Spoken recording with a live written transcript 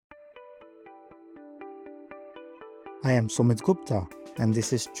I am Sumit Gupta, and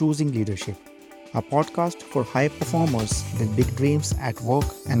this is Choosing Leadership, a podcast for high performers with big dreams at work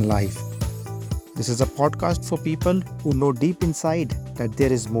and life. This is a podcast for people who know deep inside that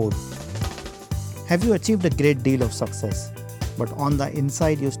there is more. Have you achieved a great deal of success, but on the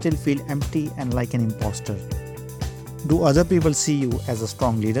inside you still feel empty and like an imposter? Do other people see you as a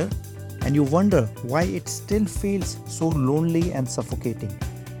strong leader? And you wonder why it still feels so lonely and suffocating.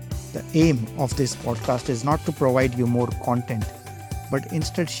 The aim of this podcast is not to provide you more content, but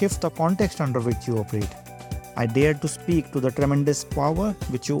instead shift the context under which you operate. I dare to speak to the tremendous power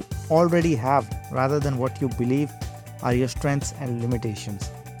which you already have rather than what you believe are your strengths and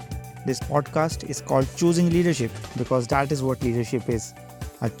limitations. This podcast is called Choosing Leadership because that is what leadership is,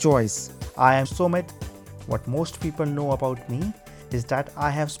 a choice. I am Sumit. What most people know about me is that I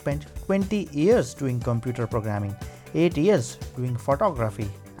have spent 20 years doing computer programming, 8 years doing photography,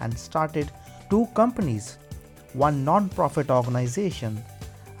 and started 2 companies, one non-profit organization,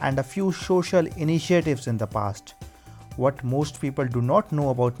 and a few social initiatives in the past. What most people do not know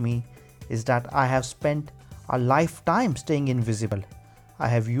about me is that I have spent a lifetime staying invisible. I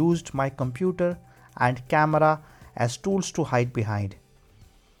have used my computer and camera as tools to hide behind.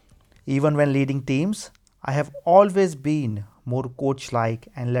 Even when leading teams, I have always been more coach-like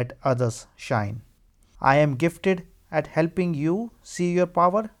and let others shine. I am gifted at helping you see your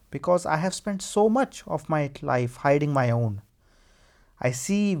power because I have spent so much of my life hiding my own. I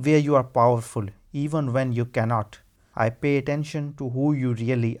see where you are powerful even when you cannot. I pay attention to who you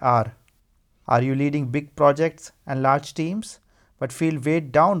really are. Are you leading big projects and large teams but feel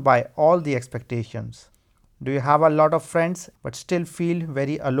weighed down by all the expectations? Do you have a lot of friends but still feel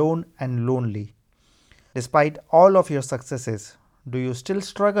very alone and lonely? Despite all of your successes, do you still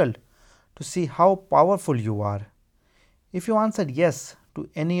struggle to see how powerful you are? If you answered yes to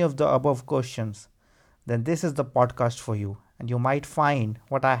any of the above questions, then this is the podcast for you, and you might find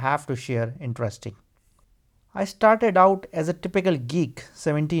what I have to share interesting. I started out as a typical geek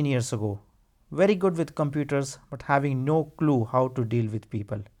 17 years ago, very good with computers but having no clue how to deal with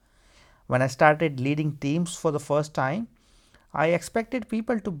people. When I started leading teams for the first time, I expected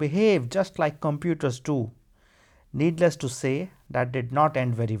people to behave just like computers do. Needless to say, that did not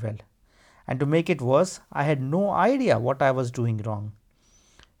end very well. And to make it worse, I had no idea what I was doing wrong.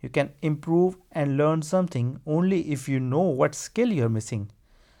 You can improve and learn something only if you know what skill you're missing.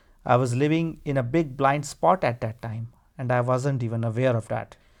 I was living in a big blind spot at that time, and I wasn't even aware of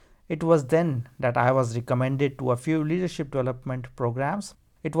that. It was then that I was recommended to a few leadership development programs.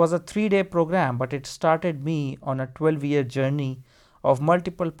 It was a 3-day program, but it started me on a 12-year journey of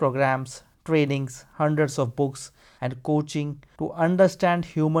multiple programs, trainings, hundreds of books, and coaching to understand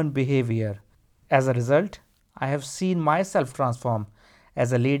human behavior. As a result, I have seen myself transform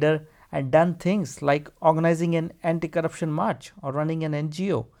as a leader and done things like organizing an anti corruption march or running an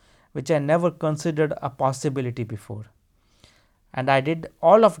NGO, which I never considered a possibility before. And I did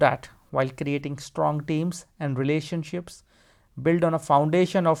all of that while creating strong teams and relationships built on a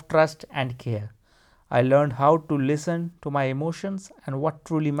foundation of trust and care. I learned how to listen to my emotions and what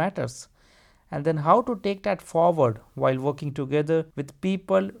truly matters, and then how to take that forward while working together with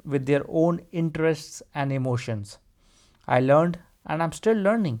people with their own interests and emotions. I learned, and I'm still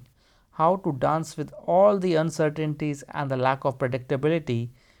learning, how to dance with all the uncertainties and the lack of predictability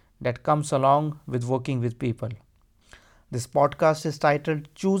that comes along with working with people. This podcast is titled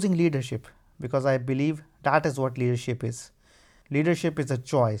Choosing Leadership because I believe that is what leadership is. Leadership is a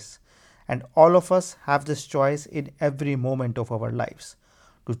choice, and all of us have this choice in every moment of our lives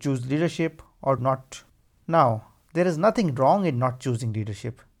to choose leadership or not. Now, there is nothing wrong in not choosing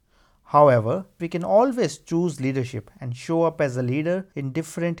leadership. However, we can always choose leadership and show up as a leader in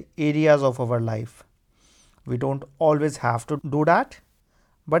different areas of our life. We don't always have to do that,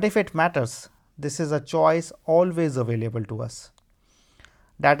 but if it matters, this is a choice always available to us.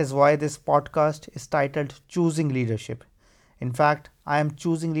 That is why this podcast is titled Choosing Leadership. In fact, I am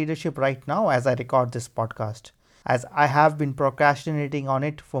choosing leadership right now as I record this podcast, as I have been procrastinating on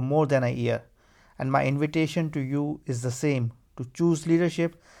it for more than a year. And my invitation to you is the same, to choose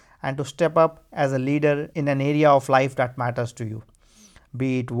leadership and to step up as a leader in an area of life that matters to you,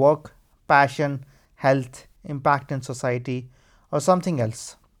 be it work, passion, health, impact in society, or something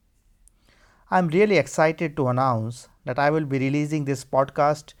else. I'm really excited to announce that I will be releasing this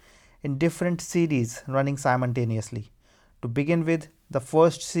podcast in different series running simultaneously. To begin with, the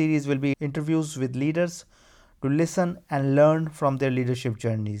first series will be interviews with leaders to listen and learn from their leadership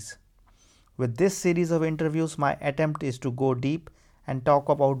journeys. With this series of interviews, my attempt is to go deep and talk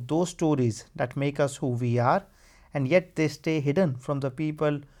about those stories that make us who we are, and yet they stay hidden from the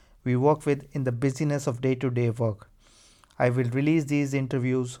people we work with in the busyness of day-to-day work. I will release these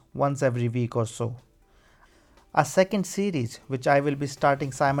interviews once every week or so. A second series, which I will be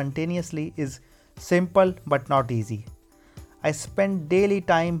starting simultaneously, is Simple but Not Easy. I spend daily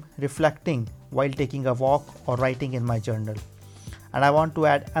time reflecting while taking a walk or writing in my journal. And I want to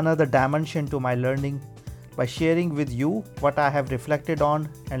add another dimension to my learning by sharing with you what I have reflected on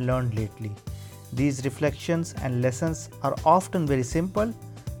and learned lately. These reflections and lessons are often very simple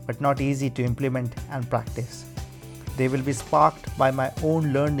but not easy to implement and practice. They will be sparked by my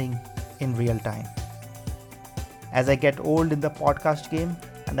own learning in real time. As I get old in the podcast game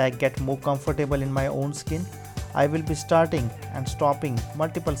and I get more comfortable in my own skin, I will be starting and stopping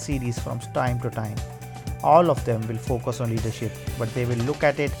multiple series from time to time. All of them will focus on leadership, but they will look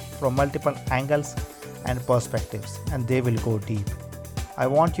at it from multiple angles and perspectives, and they will go deep. I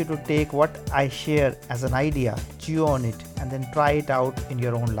want you to take what I share as an idea, chew on it, and then try it out in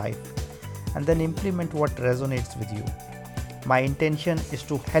your own life, and then implement what resonates with you. My intention is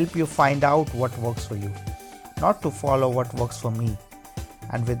to help you find out what works for you, not to follow what works for me.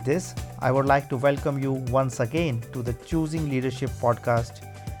 And with this, I would like to welcome you once again to the Choosing Leadership podcast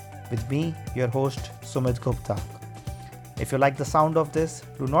with me, your host, Sumit Gupta. If you like the sound of this,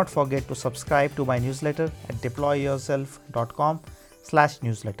 do not forget to subscribe to my newsletter at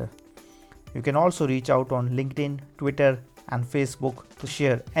deployyourself.com/newsletter. You can also reach out on LinkedIn, Twitter, and Facebook to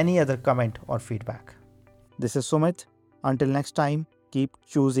share any other comment or feedback. This is Sumit. Until next time, keep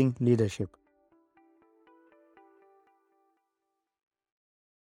choosing leadership.